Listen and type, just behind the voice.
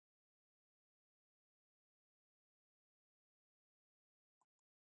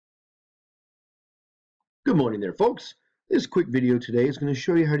Good morning there, folks. This quick video today is going to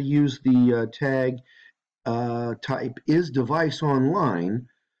show you how to use the tag type IsDeviceOnline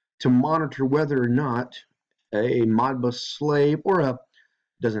to monitor whether or not a Modbus slave, or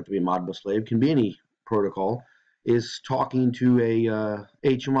doesn't have to be a Modbus slave, can be any protocol, is talking to a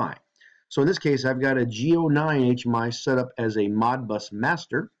HMI. So in this case, I've got a G09 HMI set up as a Modbus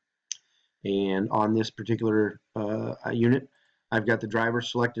master, and on this particular unit, I've got the driver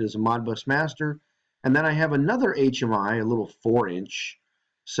selected as a Modbus master. And then I have another HMI, a little 4-inch,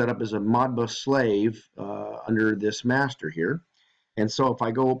 set up as a Modbus slave under this master here. And so if I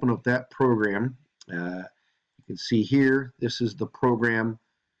go open up that program, you can see here, this is the program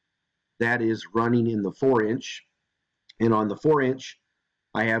that is running in the 4-inch. And on the 4-inch,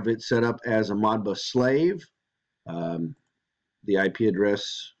 I have it set up as a Modbus slave. The IP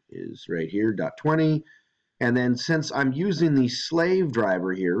address is right here, .20. And then since I'm using the slave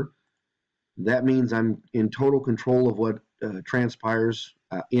driver here, that means I'm in total control of what transpires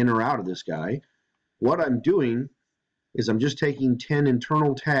in or out of this guy. What I'm doing is I'm just taking 10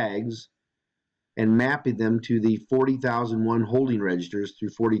 internal tags and mapping them to the 40,001 holding registers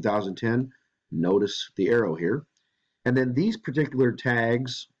through 40,010. Notice the arrow here. And then these particular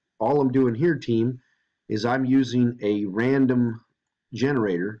tags, all I'm doing here, team, is I'm using a random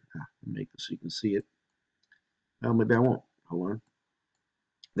generator. I'll make this so you can see it. Well, maybe I won't. Hold on.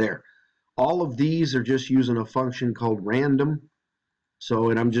 There. All of these are just using a function called random.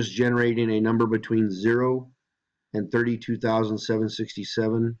 And I'm just generating a number between 0 and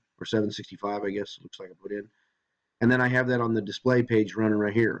 32,767 or 765, I guess it looks like I put in. And then I have that on the display page running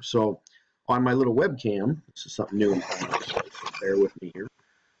right here. So on my little webcam, this is something new, so bear with me here.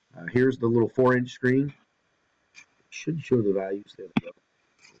 Here's the little 4-inch screen. It should show the values. There we go.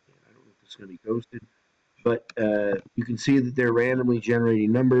 I don't know if it's going to be ghosted, but you can see that they're randomly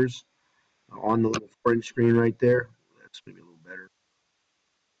generating numbers on the little 4-inch screen right there. That's maybe a little better.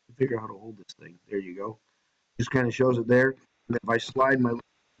 Figure out how to hold this thing. There you go. Just kind of shows it there. And if I slide my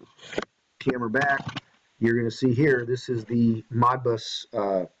camera back, you're going to see here, this is the Modbus,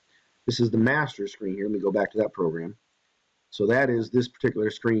 this is the master screen here. Let me go back to that program. So that is this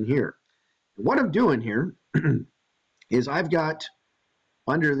particular screen here. And what I'm doing here is I've got,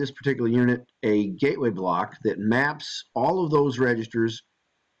 under this particular unit, a gateway block that maps all of those registers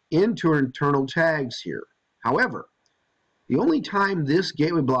into internal tags here. However, the only time this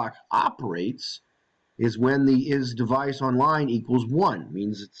gateway block operates is when the IsDeviceOnline equals 1,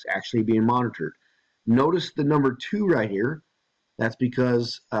 means it's actually being monitored. Notice the number 2 right here. That's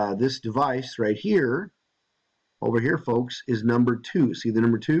because this device right here, over here, folks, is number 2. See the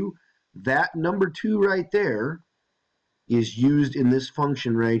number 2? That number 2 right there is used in this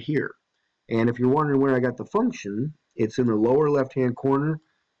function right here. And if you're wondering where I got the function, it's in the lower left-hand corner.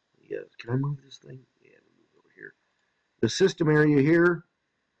 Yeah, can I move this thing? Yeah, move it over here. The system area here,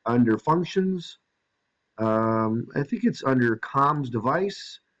 under functions, I think it's under comms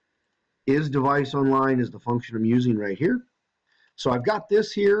device. IsDeviceOnline is the function I'm using right here. So I've got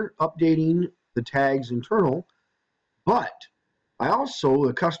this here updating the tags internal, but I also,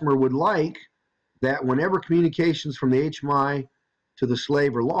 the customer would like that whenever communications from the HMI to the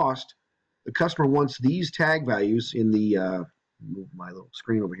slave are lost, the customer wants these tag values in the move my little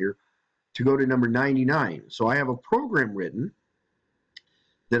screen over here, to go to number 99. So I have a program written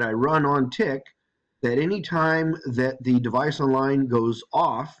that I run on tick that any time that the device online goes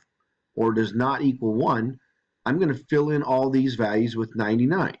off or does not equal 1, I'm going to fill in all these values with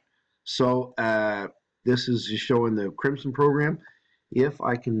 99. So this is just showing the Crimson program. If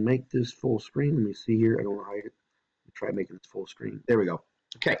I can make this full screen, let me see here. I don't want to hide it. Let me try making this full screen. There we go.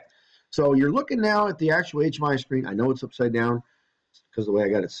 Okay. So you're looking now at the actual HMI screen. I know it's upside down because of the way I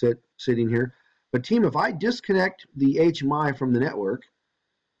got it sitting here. But team, if I disconnect the HMI from the network,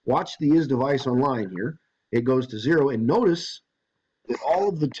 watch the IsDeviceOnline here. It goes to 0, and notice that all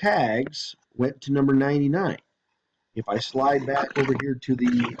of the tags went to number 99. If I slide back over here to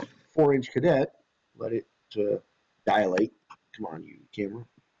the 4-inch cadet, let it dilate. Come on, you camera.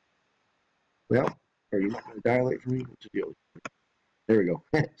 Well, are you not going to dilate for me? What's the deal? There we go.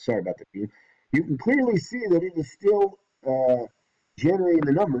 Sorry about that. You can clearly see that it is still generating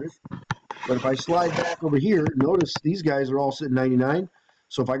the numbers. But if I slide back over here, notice these guys are all sitting 99.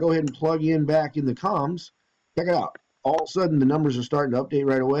 So if I go ahead and plug in back in the comms, check it out. All of a sudden, the numbers are starting to update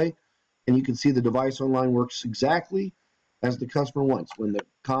right away. And you can see the device online works exactly as the customer wants. When the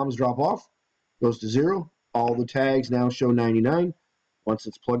comms drop off, goes to 0. All the tags now show 99. Once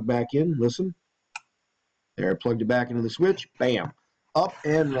it's plugged back in, listen. There, I plugged it back into the switch. Bam. Up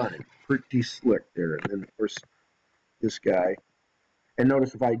and running. Pretty slick there. And then, of course, this guy. And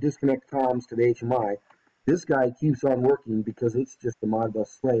notice if I disconnect comms to the HMI, This guy keeps on working because it's just a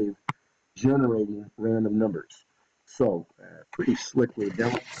Modbus slave generating random numbers. So, pretty slick way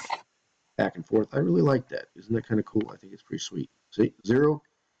down, back and forth. I really like that. Isn't that kind of cool? I think it's pretty sweet. See, 0.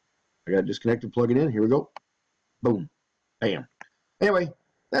 I got it disconnected, plug it in. Here we go. Boom. Bam. Anyway,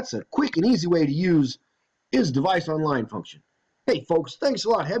 that's a quick and easy way to use IsDeviceOnline function. Hey, folks, thanks a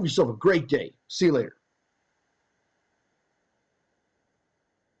lot. Have yourself a great day. See you later.